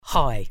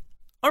Hi,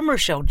 I'm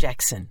Rochelle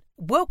Jackson.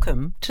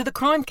 Welcome to the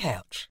Crime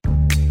Couch.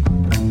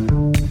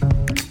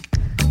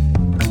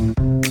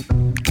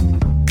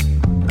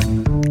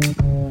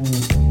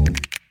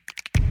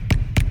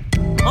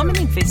 I'm an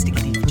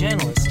investigative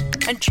journalist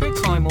and true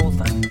crime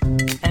author,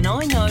 and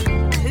I know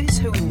who's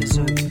who in the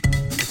zoo,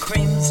 the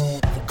crims,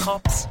 the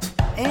cops,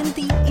 and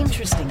the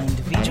interesting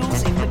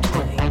individuals in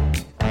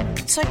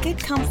between. So get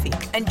comfy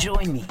and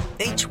join me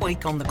each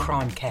week on the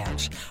Crime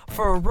Couch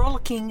for a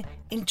rollicking,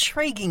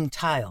 intriguing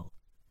tale.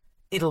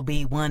 It'll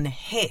be one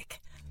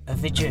heck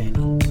of a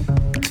journey.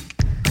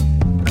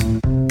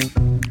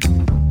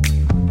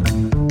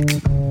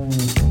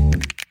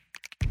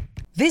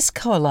 This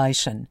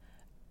collation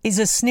is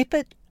a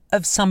snippet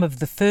of some of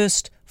the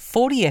first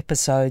 40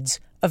 episodes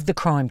of the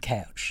Crime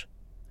Couch.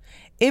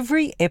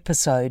 Every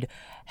episode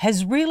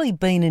has really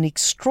been an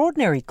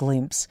extraordinary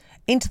glimpse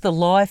into the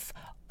life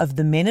of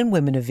the men and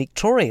women of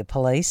Victoria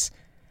Police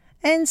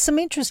and some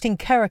interesting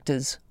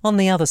characters on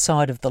the other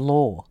side of the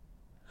law.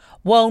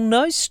 While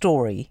no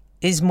story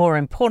is more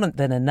important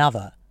than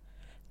another,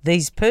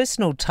 these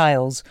personal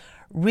tales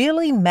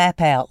really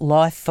map out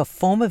life for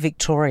former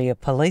Victoria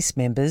Police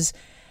members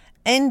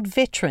and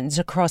veterans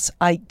across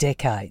 8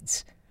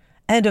 decades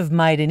and have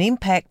made an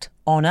impact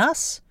on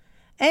us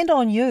and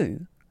on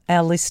you,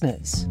 our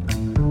listeners.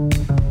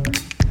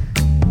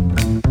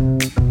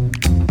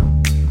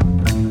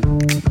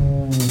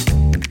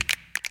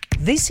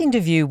 This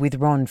interview with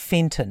Ron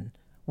Fenton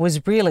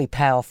was really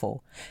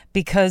powerful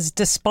because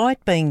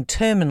despite being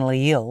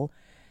terminally ill,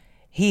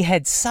 he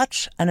had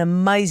such an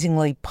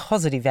amazingly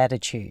positive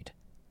attitude.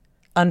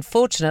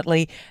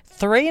 Unfortunately,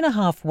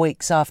 3.5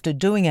 weeks after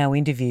doing our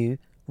interview,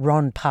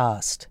 Ron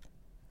passed.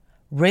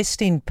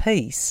 Rest in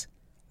peace,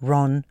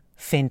 Ron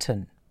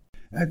Fenton.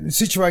 The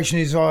situation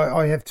is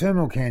I have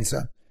terminal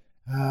cancer.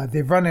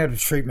 They've run out of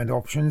treatment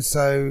options,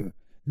 so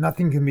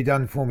nothing can be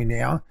done for me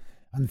now.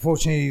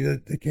 Unfortunately,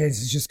 the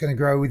cancer is just going to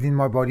grow within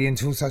my body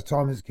until such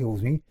time as it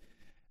kills me.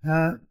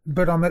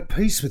 But I'm at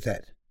peace with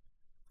that.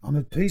 I'm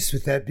at peace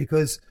with that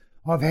because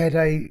I've had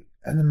an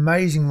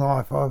amazing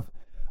life.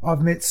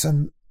 I've met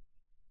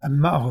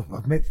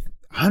I've met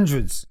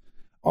hundreds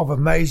of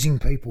amazing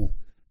people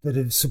that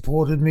have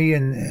supported me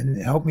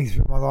and helped me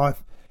through my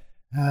life.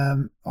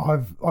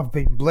 I've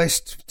been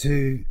blessed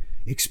to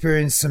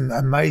experience some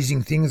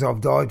amazing things.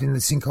 I've dived in the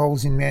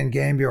sinkholes in Mount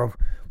Gambier. I've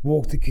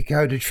walked the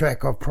Kokoda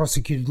track. I've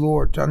prosecuted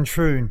law at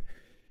Duntroon.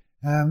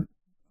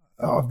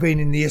 I've been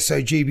in the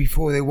SOG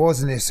before there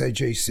was an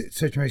SOG.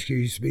 Search and Rescue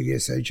used to be the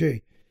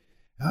SOG.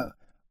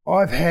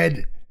 I've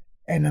had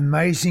an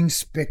amazing,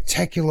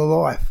 spectacular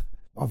life.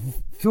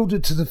 I've filled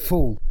it to the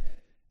full.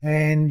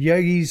 And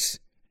Yogi's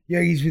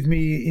with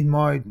me in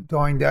my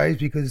dying days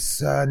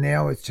because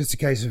now it's just a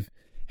case of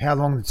how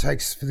long it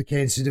takes for the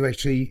cancer to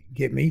actually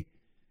get me.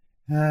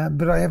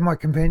 But I have my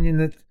companion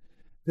that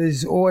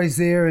is always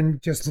there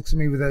and just looks at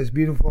me with those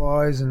beautiful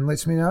eyes and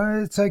lets me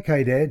know, it's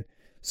okay, Dad.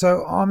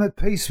 So I'm at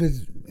peace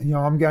with,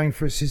 I'm going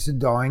for assisted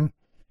dying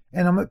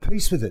and I'm at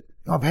peace with it.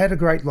 I've had a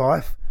great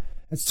life.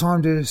 It's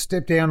time to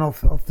step down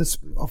off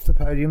the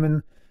podium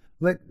and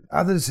let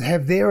others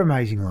have their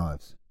amazing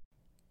lives.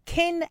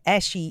 Ken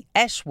Ashy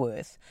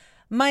Ashworth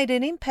made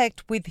an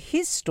impact with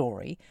his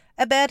story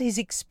about his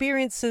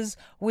experiences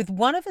with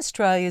one of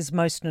Australia's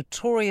most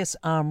notorious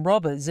armed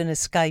robbers and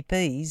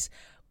escapees,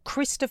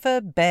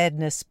 Christopher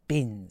Badness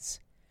Binns.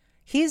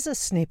 Here's a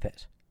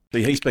snippet.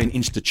 He's been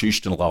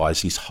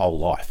institutionalised his whole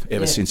life,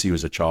 ever since he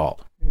was a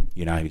child.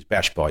 He was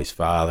bashed by his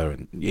father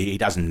and he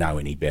doesn't know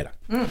any better.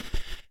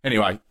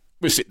 Anyway,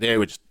 we sit there,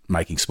 we're just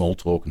making small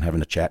talk and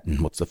having a chat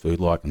and what's the food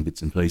like and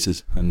bits and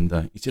pieces.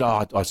 And he said,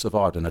 I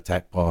survived an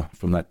attack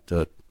from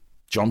that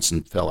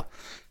Johnson fella.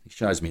 He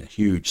shows me a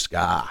huge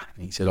scar.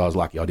 And he said, I was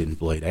lucky I didn't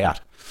bleed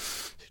out. I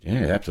said,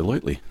 yeah,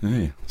 absolutely.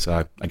 Yeah.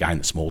 So again,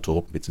 the small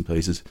talk, bits and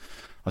pieces.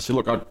 I said,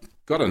 look, I've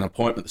got an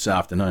appointment this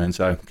afternoon,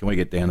 so can we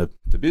get down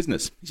to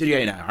business? He said,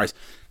 yeah, no worries.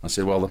 I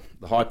said, well,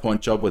 the High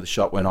Point job where the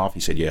shot went off, he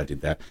said, yeah, I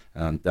did that.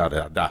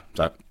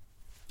 So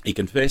he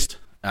confessed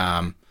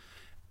to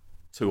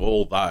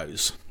all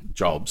those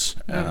jobs,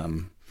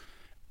 and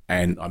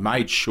I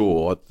made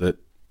sure that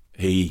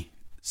he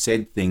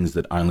said things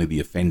that only the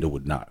offender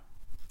would know.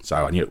 So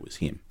I knew it was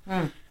him.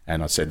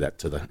 And I said that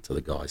to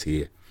the guys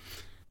here.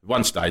 At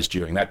one stage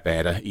during that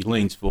banter, he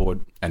leans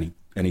forward and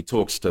he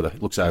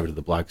looks over to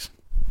the blokes.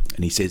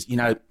 And he says,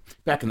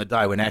 back in the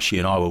day when Ashy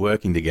and I were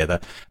working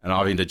together, and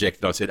I've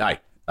interjected, I said,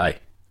 hey,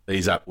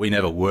 ease up. We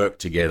never worked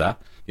together,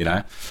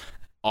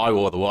 I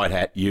wore the white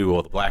hat, you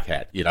wore the black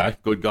hat,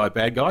 good guy,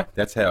 bad guy.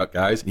 That's how it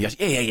goes. And he goes,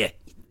 yeah.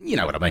 You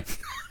know what I mean.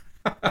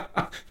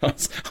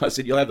 I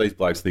said, you'll have these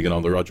blokes thinking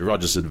I'm the Roger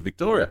Rogerson of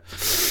Victoria.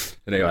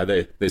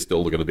 Anyway, they're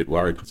still looking a bit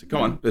worried. I said,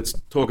 come on, let's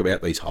talk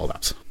about these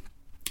hold-ups.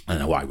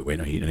 And away we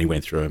went, and he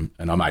went through them.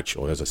 And I made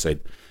sure, as I said,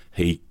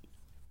 he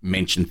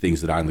mentioned things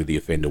that only the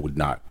offender would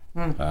know.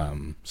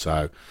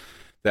 So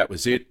that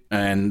was it.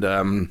 And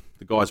the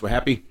guys were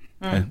happy.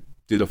 And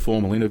did a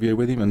formal interview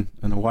with him,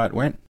 and away it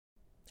went.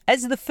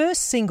 As the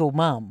first single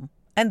mum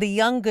and the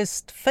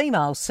youngest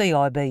female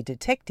CIB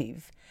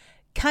detective,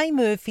 Kay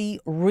Murphy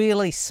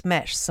really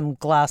smashed some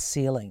glass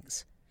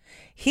ceilings.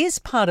 Here's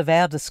part of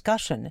our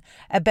discussion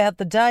about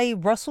the day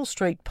Russell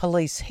Street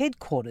Police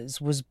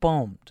Headquarters was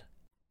bombed.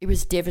 It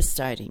was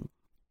devastating.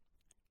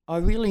 I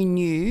really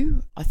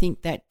knew, I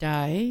think that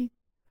day,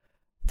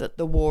 that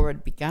the war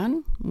had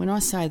begun. When I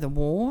say the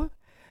war,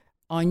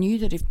 I knew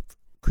that if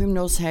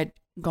criminals had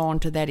gone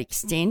to that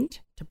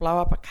extent to blow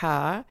up a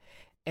car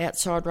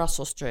outside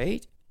Russell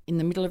Street in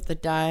the middle of the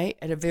day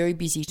at a very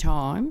busy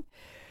time,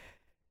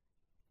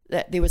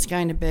 that there was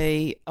going to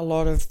be a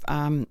lot of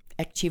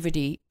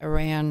activity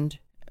around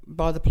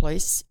by the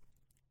police,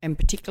 and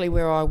particularly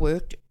where I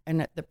worked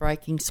and at the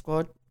breaking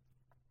squad,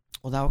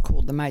 or they were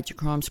called the major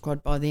crime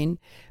squad by then.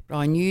 But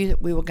I knew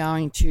that we were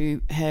going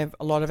to have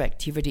a lot of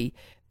activity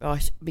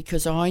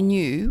because I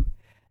knew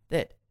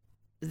that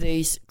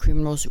these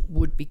criminals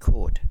would be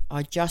caught.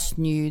 I just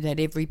knew that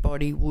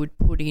everybody would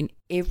put in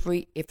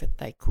every effort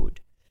they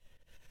could.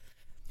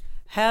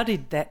 How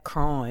did that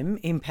crime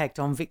impact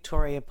on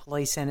Victoria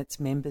Police and its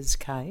members,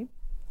 Kay?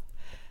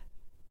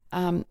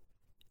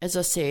 As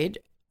I said,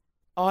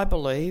 I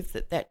believe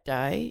that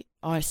day,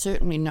 I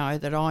certainly know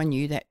that I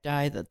knew that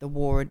day that the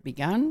war had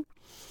begun,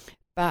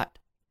 but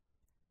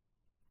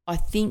I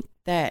think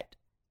that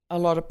a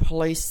lot of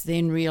police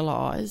then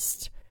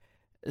realised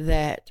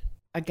that,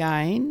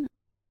 again,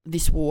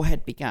 this war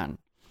had begun.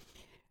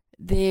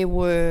 There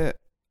were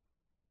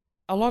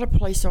a lot of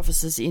police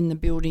officers in the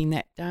building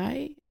that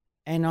day,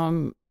 and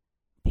I'm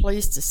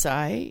pleased to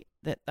say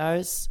that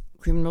those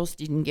criminals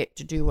didn't get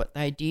to do what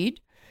they did,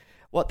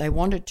 what they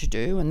wanted to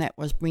do, and that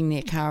was bring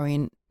their car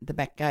in the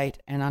back gate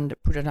and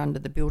put it under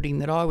the building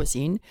that I was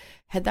in.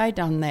 Had they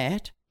done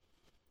that,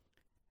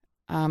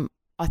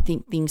 I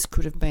think things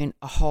could have been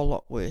a whole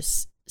lot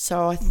worse.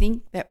 So I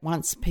think that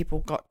once people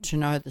got to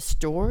know the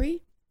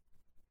story,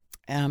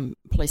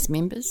 police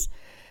members,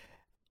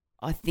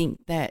 I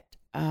think that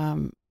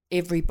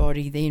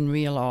everybody then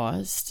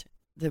realised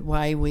the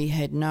way we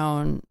had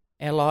known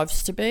our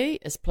lives to be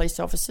as police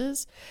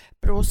officers,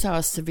 but also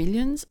as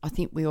civilians. I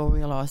think we all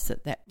realised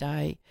that that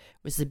day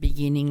was the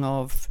beginning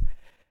of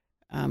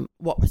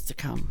what was to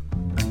come.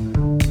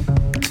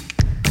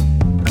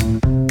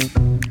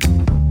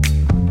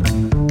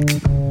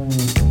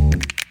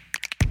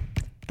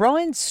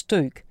 Brian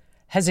Stuke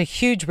has a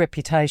huge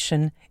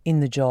reputation in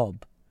the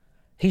job.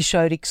 He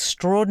showed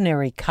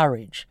extraordinary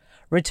courage,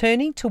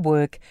 returning to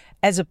work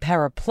as a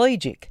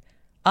paraplegic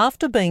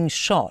after being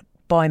shot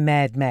by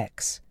Mad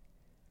Max.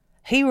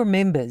 He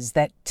remembers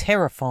that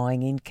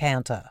terrifying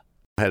encounter.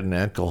 I had an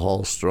alcohol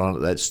holster on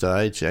at that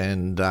stage,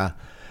 and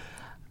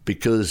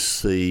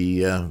because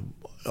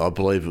I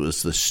believe it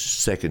was the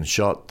second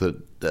shot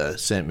that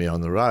sent me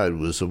on the road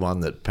was the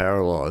one that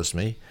paralysed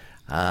me,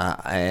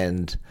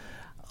 and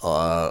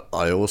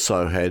I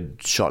also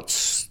had shot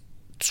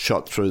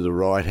through the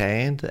right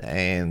hand,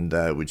 and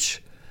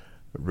which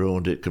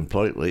ruined it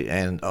completely,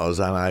 and I was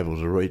unable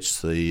to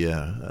reach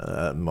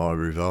my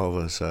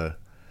revolver. So,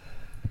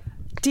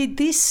 did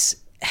this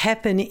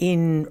happen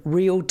in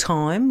real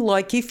time?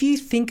 Like, if you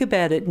think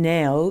about it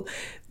now,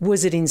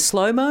 was it in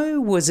slow-mo?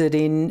 Was it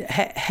in...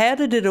 How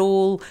did it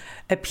all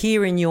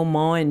appear in your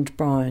mind,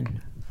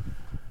 Brian?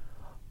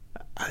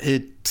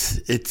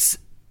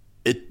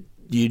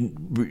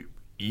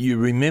 You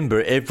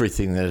remember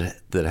everything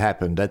that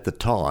happened at the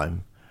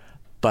time,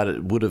 but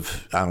it would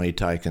have only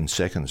taken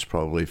seconds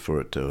probably for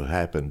it to have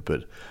happened.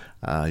 But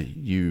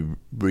you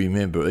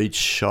remember each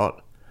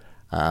shot,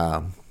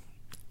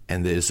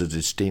 and there's a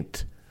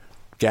distinct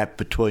gap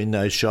between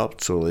those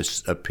shots, or there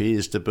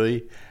appears to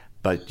be,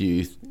 but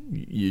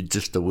you're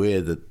just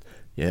aware that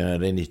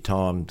at any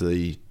time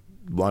the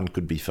one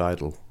could be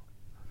fatal.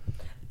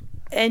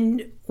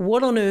 And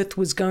what on earth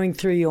was going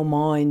through your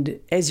mind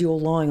as you're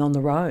lying on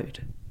the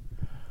road?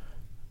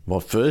 My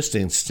first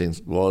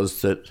instinct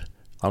was that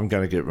I'm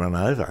going to get run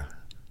over.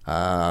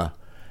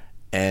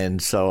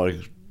 And so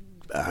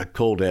I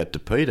called out to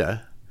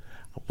Peter,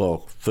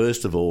 well,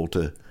 first of all,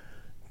 to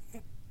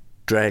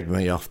drag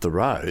me off the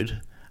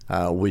road,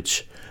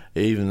 which,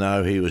 even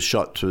though he was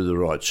shot through the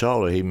right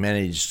shoulder, he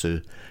managed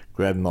to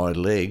grab my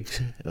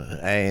legs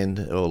and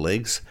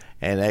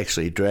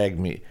actually drag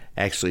me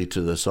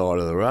to the side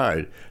of the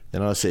road.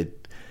 Then I said,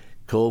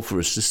 call for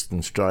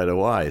assistance straight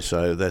away.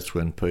 So that's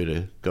when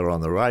Peter got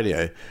on the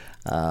radio.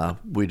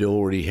 We'd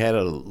already had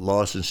a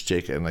licence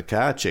check and a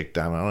car check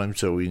done on him,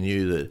 so we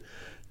knew that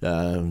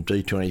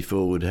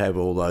D24 would have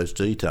all those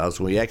details.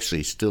 We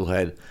actually still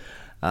had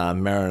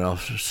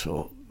Marinoff,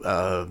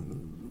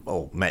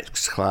 or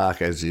Max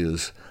Clark, as he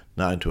was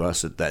known to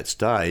us at that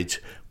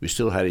stage. We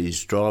still had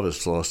his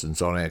driver's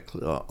licence on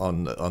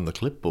the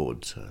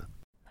clipboard. So.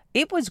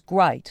 It was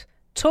great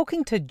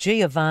talking to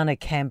Giovanna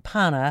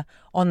Campana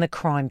on the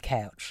crime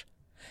couch.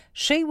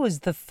 She was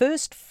the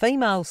first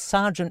female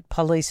sergeant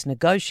police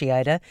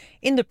negotiator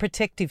in the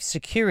Protective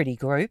Security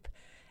Group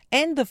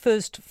and the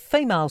first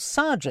female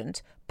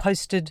sergeant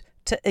posted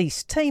to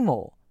East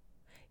Timor.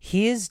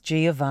 Here's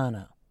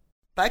Giovanna.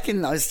 Back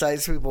in those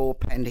days, we wore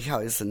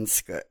pantyhose and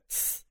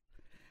skirts,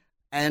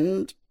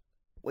 and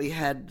we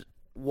had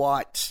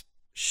white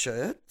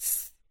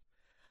shirts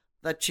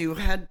that you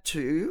had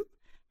to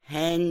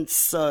hand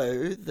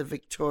sew the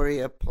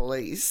Victoria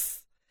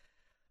Police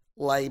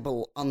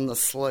label on the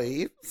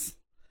sleeves.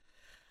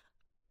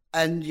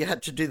 And you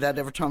had to do that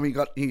every time you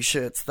got new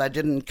shirts. They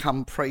didn't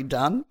come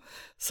pre-done.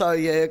 So,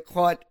 yeah,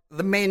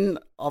 the men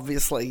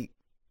obviously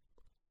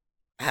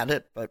had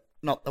it, but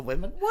not the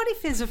women. What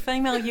if as a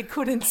female you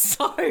couldn't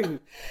sew?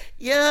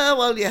 Yeah,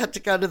 well, you had to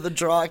go to the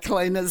dry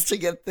cleaners to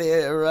get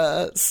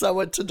their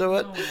sewer to do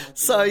it.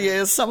 So,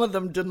 yeah, some of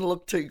them didn't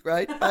look too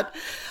great. But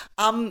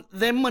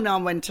then when I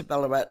went to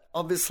Ballarat,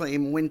 obviously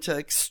in winter,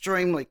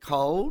 extremely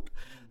cold.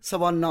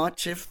 So on night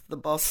shift, the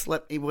boss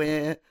let me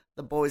wear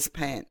the boys'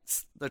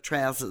 pants, the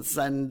trousers,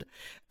 and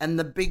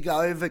the big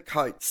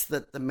overcoats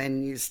that the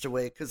men used to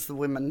wear, because the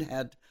women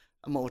had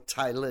a more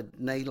tailored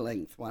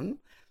knee-length one.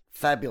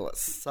 Fabulous.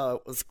 So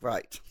it was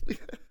great.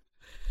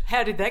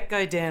 How did that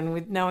go down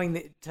with knowing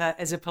that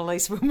as a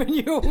policewoman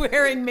you were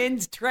wearing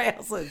men's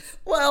trousers?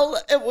 Well,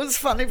 it was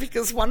funny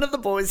because one of the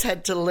boys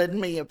had to lend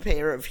me a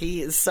pair of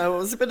his, so it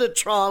was a bit of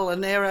trial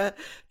and error,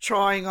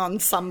 trying on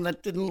some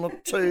that didn't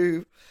look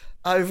too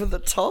over the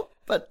top,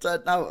 but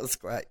no, it was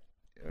great.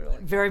 Really.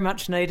 Very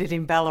much needed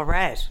in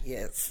Ballarat.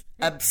 Yes,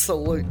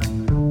 absolutely.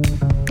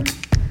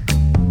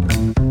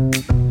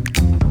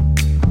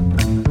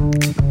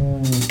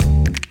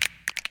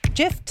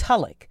 Jeff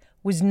Tulloch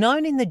was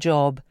known in the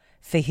job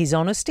for his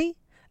honesty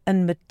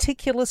and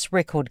meticulous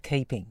record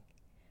keeping.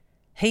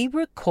 He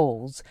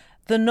recalls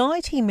the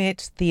night he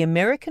met the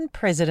American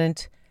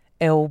President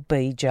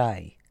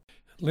LBJ.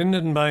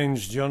 Lyndon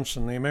Baines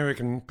Johnson, the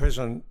American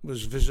president,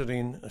 was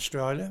visiting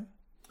Australia,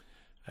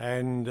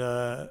 and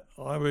I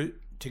was,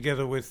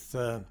 together with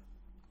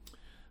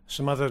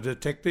some other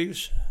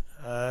detectives,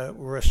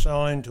 were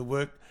assigned to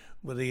work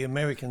with the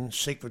American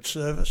Secret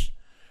Service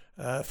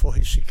for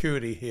his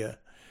security here.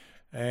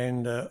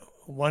 And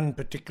one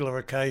particular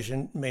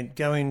occasion meant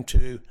going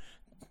to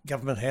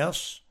Government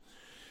House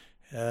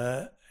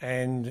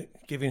and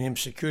giving him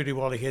security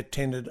while he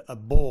attended a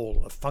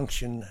ball, a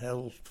function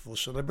held for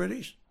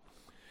celebrities.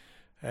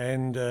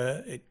 And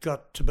it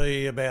got to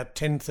be about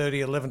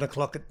 10:30, 11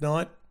 o'clock at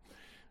night,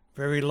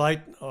 very late.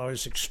 I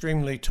was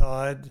extremely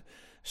tired,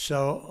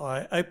 so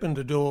I opened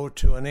the door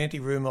to an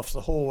anteroom off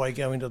the hallway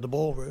going to the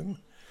ballroom,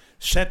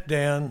 sat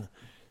down,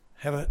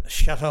 have a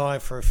shut-eye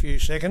for a few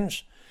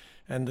seconds,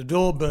 and the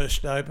door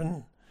burst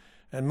open,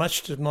 and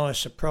much to my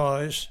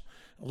surprise,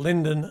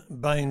 Lyndon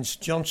Baines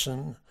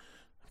Johnson,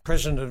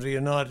 President of the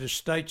United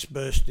States,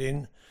 burst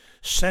in,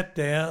 sat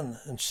down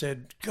and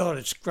said, "God,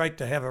 it's great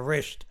to have a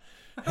rest.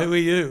 Who are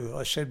you?"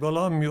 I said, "Well,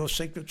 I'm your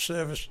Secret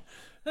Service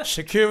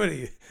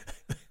security."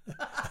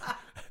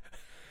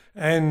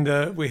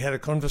 And we had a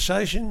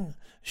conversation,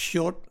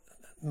 short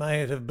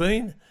may it have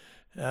been.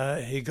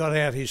 He got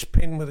out his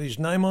pen with his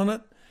name on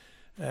it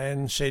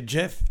and said,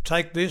 "Jeff,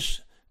 take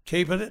this,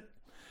 keep it.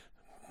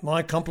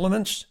 My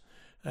compliments,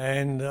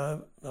 and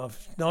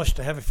nice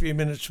to have a few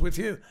minutes with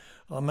you.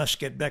 I must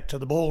get back to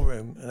the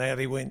ballroom." And out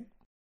he went.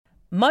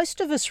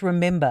 Most of us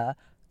remember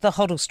the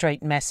Hoddle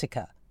Street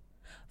Massacre.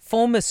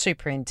 Former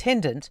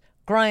Superintendent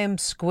Graham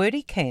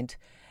Squirty Kent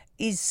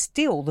is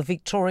still the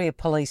Victoria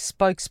Police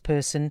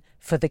spokesperson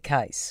for the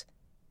case.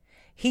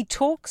 He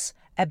talks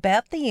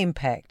about the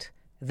impact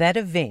that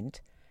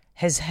event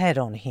has had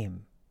on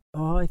him.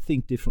 I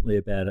think differently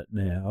about it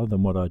now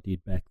than what I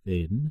did back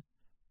then.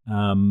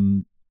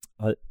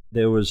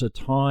 There was a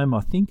time,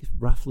 I think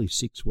roughly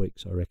 6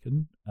 weeks, I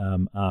reckon,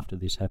 after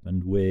this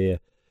happened, where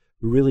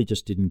we really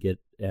just didn't get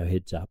our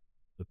heads up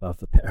above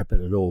the parapet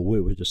at all. We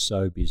were just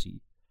so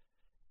busy.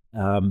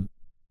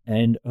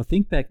 And I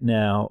think back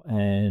now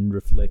and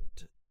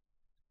reflect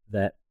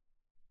that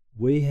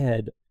we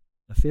had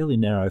a fairly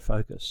narrow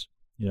focus.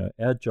 You know,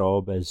 our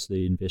job as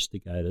the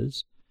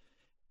investigators,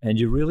 and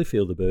you really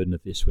feel the burden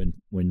of this when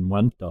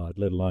one died,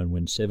 let alone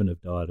when 7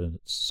 have died, and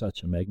it's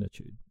such a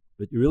magnitude.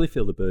 But you really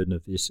feel the burden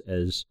of this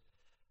as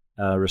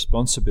a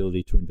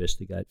responsibility to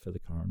investigate for the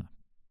coroner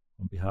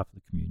on behalf of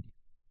the community.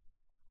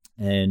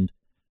 And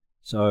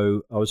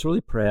so I was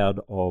really proud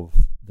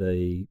of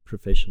the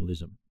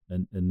professionalism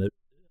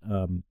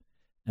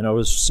and I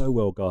was so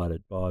well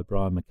guided by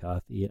Brian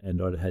McCarthy,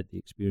 and I'd had the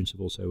experience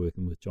of also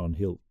working with John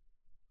Hill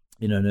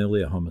in an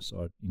earlier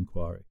homicide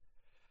inquiry.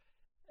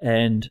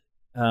 And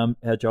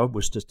our job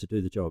was just to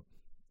do the job,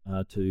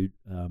 to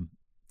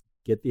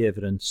get the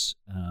evidence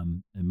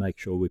and make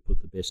sure we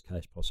put the best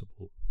case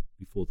possible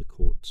before the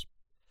courts.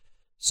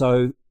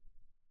 So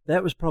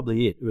that was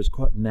probably it. It was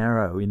quite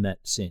narrow in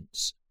that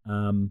sense.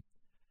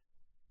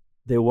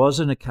 There was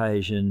an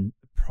occasion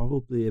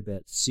probably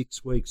about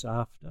 6 weeks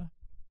after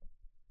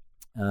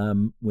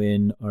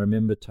when I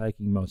remember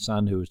taking my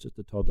son, who was just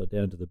a toddler,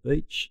 down to the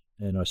beach,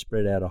 and I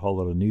spread out a whole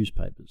lot of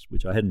newspapers,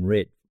 which I hadn't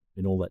read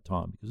in all that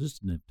time because I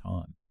just didn't have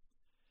time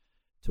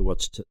to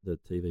watch the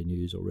TV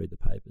news or read the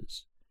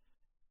papers.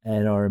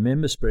 And I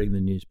remember spreading the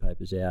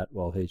newspapers out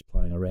while he's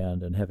playing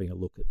around and having a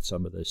look at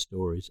some of those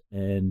stories,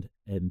 and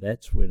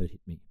that's when it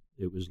hit me.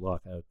 It was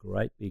like a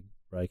great big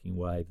breaking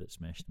wave that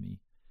smashed me,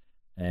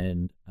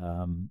 and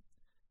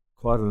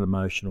quite an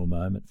emotional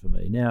moment for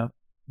me. Now,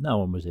 no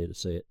one was there to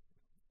see it.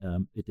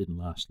 it didn't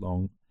last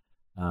long.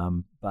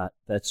 But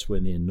that's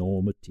when the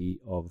enormity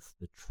of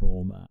the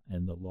trauma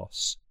and the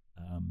loss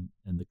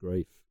and the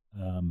grief,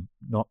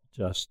 not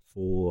just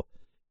for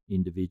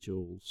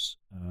individuals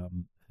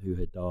who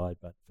had died,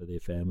 but for their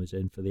families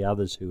and for the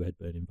others who had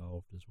been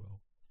involved as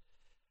well.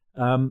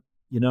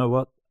 You know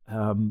what?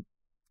 I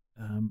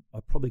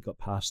probably got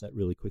past that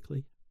really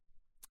quickly,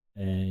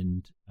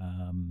 and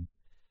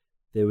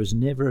there was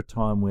never a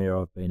time where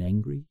I've been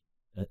angry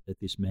at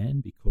this man,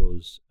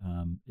 because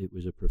it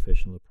was a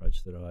professional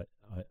approach that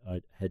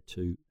I had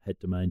to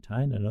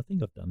maintain, and I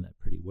think I've done that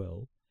pretty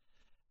well.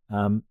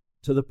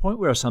 To the point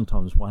where I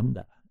sometimes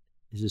wonder,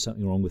 is there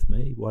something wrong with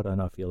me? Why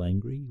don't I feel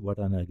angry? Why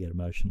don't I get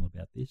emotional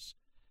about this?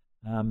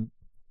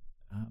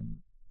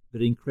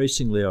 But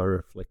increasingly I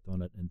reflect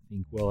on it and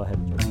think, well, I had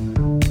a job.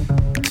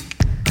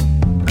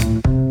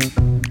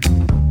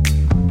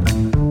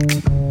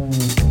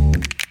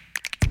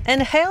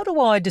 And how do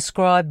I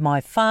describe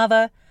my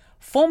father,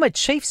 former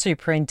Chief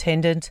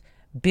Superintendent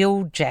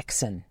Bill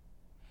Jackson?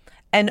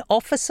 An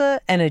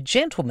officer and a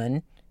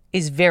gentleman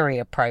is very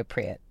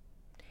appropriate.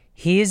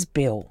 Here's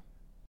Bill.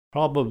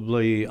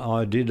 Probably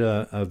I did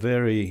a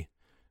very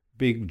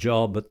big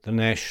job at the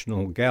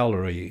National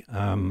Gallery.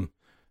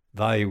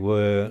 They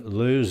were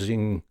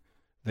losing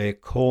their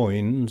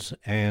coins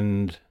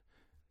and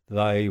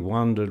they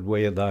wondered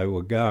where they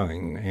were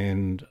going,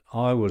 and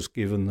I was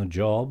given the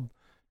job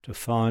to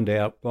find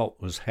out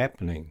what was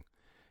happening.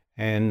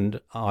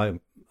 And they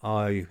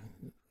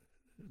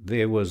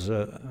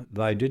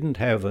didn't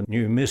have a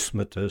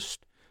numismatist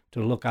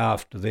to look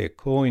after their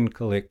coin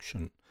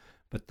collection,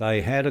 but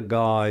they had a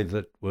guy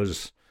that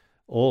was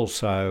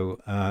also,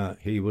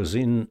 he was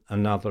in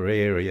another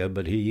area,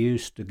 but he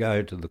used to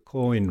go to the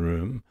coin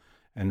room,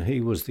 and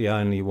he was the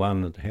only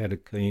one that had a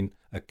key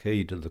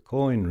to the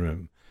coin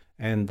room.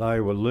 And they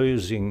were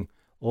losing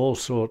all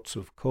sorts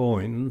of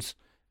coins,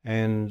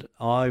 and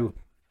I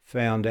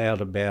found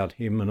out about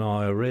him and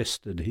I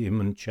arrested him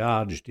and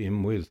charged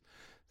him with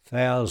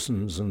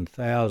thousands and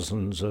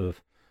thousands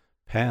of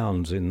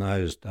pounds in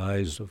those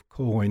days of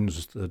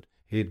coins that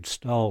he'd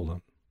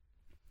stolen.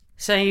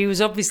 So he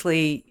was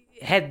obviously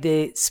had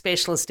the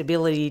specialist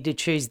ability to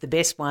choose the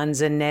best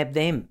ones and nab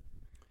them.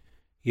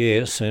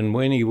 Yes, and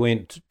when he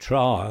went to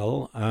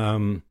trial,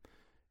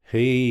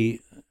 he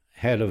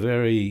had a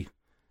very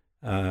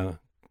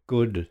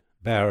good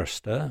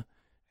barrister,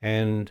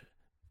 and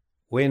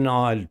when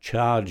I'd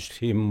charged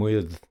him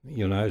with,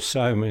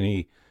 so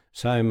many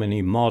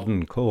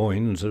modern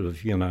coins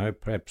of,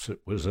 perhaps it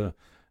was a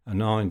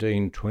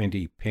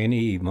 1920 penny,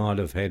 he might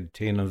have had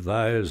 10 of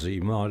those, he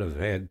might have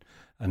had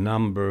a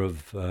number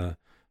of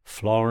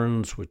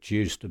florins, which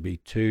used to be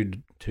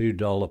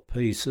 $2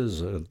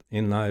 pieces,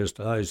 in those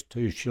days,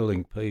 2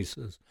 shilling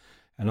pieces,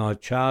 and I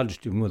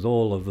charged him with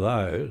all of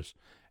those.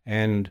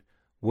 And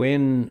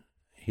when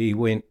he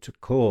went to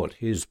court,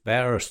 his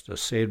barrister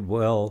said,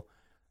 well,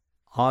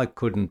 I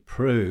couldn't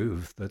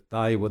prove that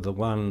they were the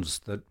ones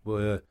that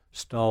were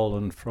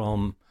stolen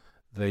from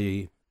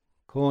the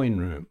coin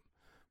room.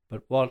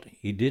 But what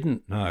he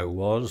didn't know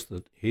was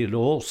that he had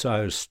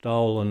also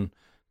stolen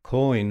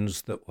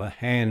coins that were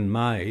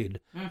handmade,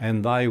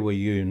 and they were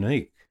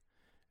unique.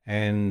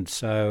 And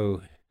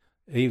so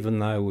even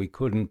though we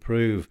couldn't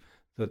prove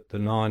that the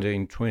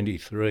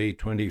 1923,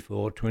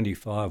 24,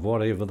 25,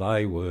 whatever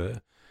they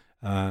were,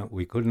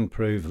 we couldn't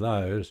prove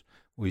those,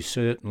 we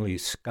certainly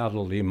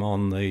scuttled him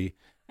on the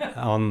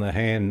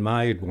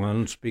handmade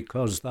ones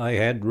because they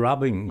had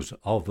rubbings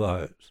of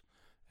those.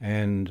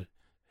 And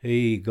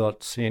he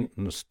got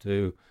sentenced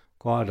to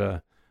quite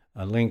a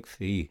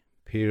lengthy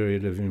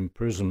period of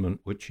imprisonment,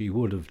 which he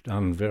would have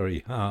done very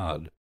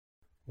hard.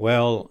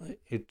 Well,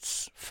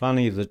 it's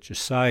funny that you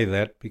say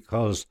that,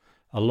 because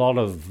a lot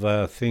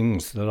of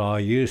things that I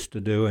used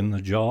to do in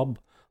the job,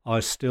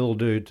 I still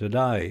do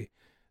today.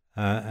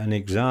 An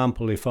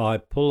example, if I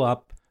pull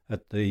up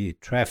at the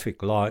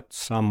traffic light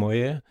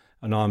somewhere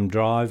and I'm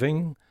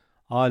driving,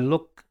 I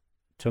look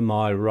to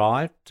my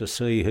right to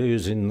see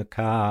who's in the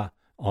car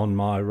on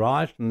my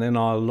right, and then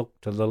I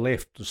look to the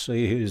left to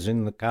see who's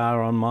in the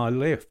car on my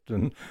left,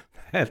 and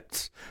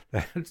that's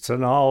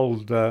an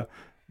old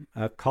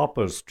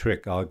copper's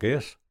trick, I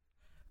guess.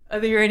 Are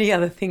there any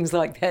other things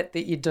like that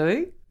you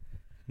do?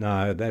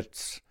 No,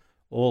 that's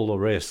all. The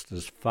rest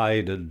has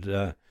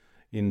faded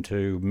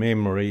into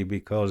memory,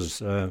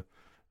 because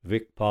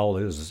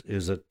VicPol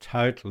is a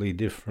totally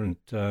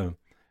different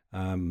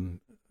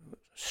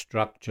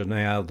structure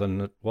now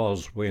than it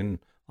was when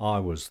I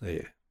was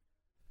there.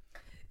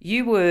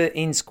 You were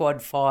in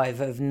Squad 5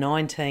 of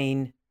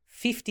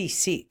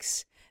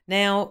 1956.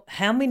 Now,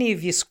 how many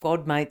of your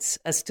squad mates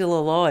are still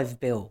alive,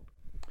 Bill?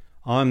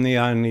 I'm the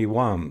only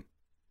one.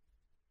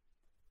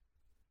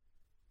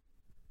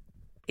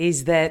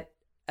 Is that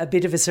a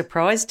bit of a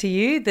surprise to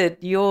you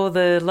that you're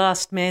the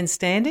last man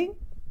standing?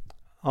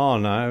 Oh,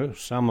 no.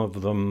 Some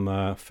of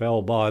them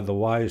fell by the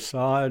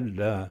wayside.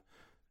 A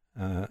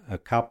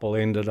couple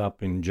ended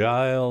up in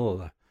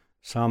jail.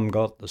 Some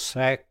got the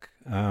sack.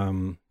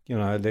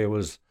 There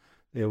was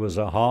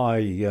a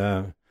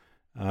high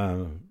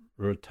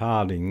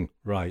retarding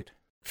rate.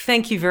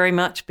 Thank you very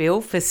much, Bill,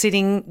 for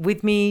sitting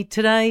with me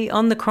today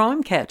on the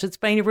Crime Couch. It's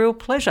been a real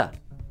pleasure.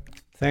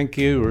 Thank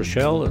you,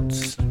 Rochelle.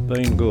 It's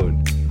been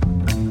good.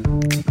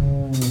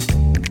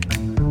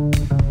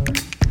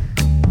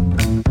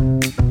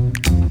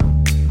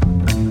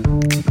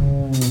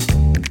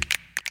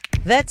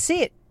 That's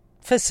it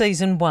for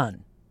Season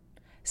 1.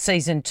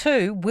 Season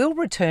 2 will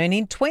return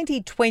in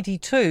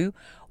 2022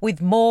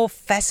 with more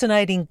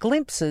fascinating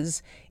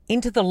glimpses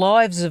into the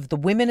lives of the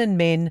women and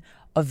men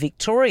of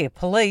Victoria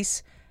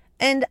Police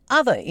and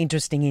other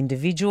interesting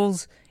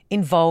individuals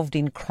involved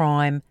in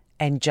crime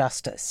and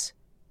justice.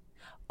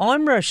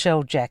 I'm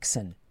Rochelle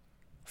Jackson.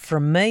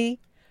 From me,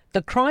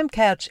 the Crime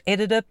Couch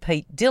editor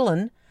Pete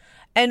Dillon,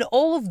 and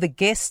all of the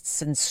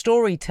guests and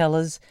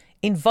storytellers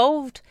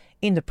involved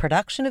in the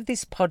production of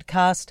this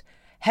podcast,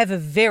 have a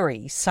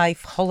very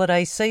safe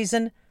holiday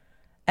season,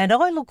 and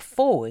I look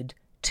forward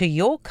to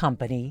your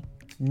company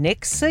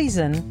next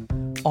season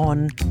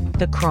on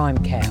the Crime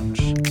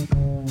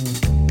Couch.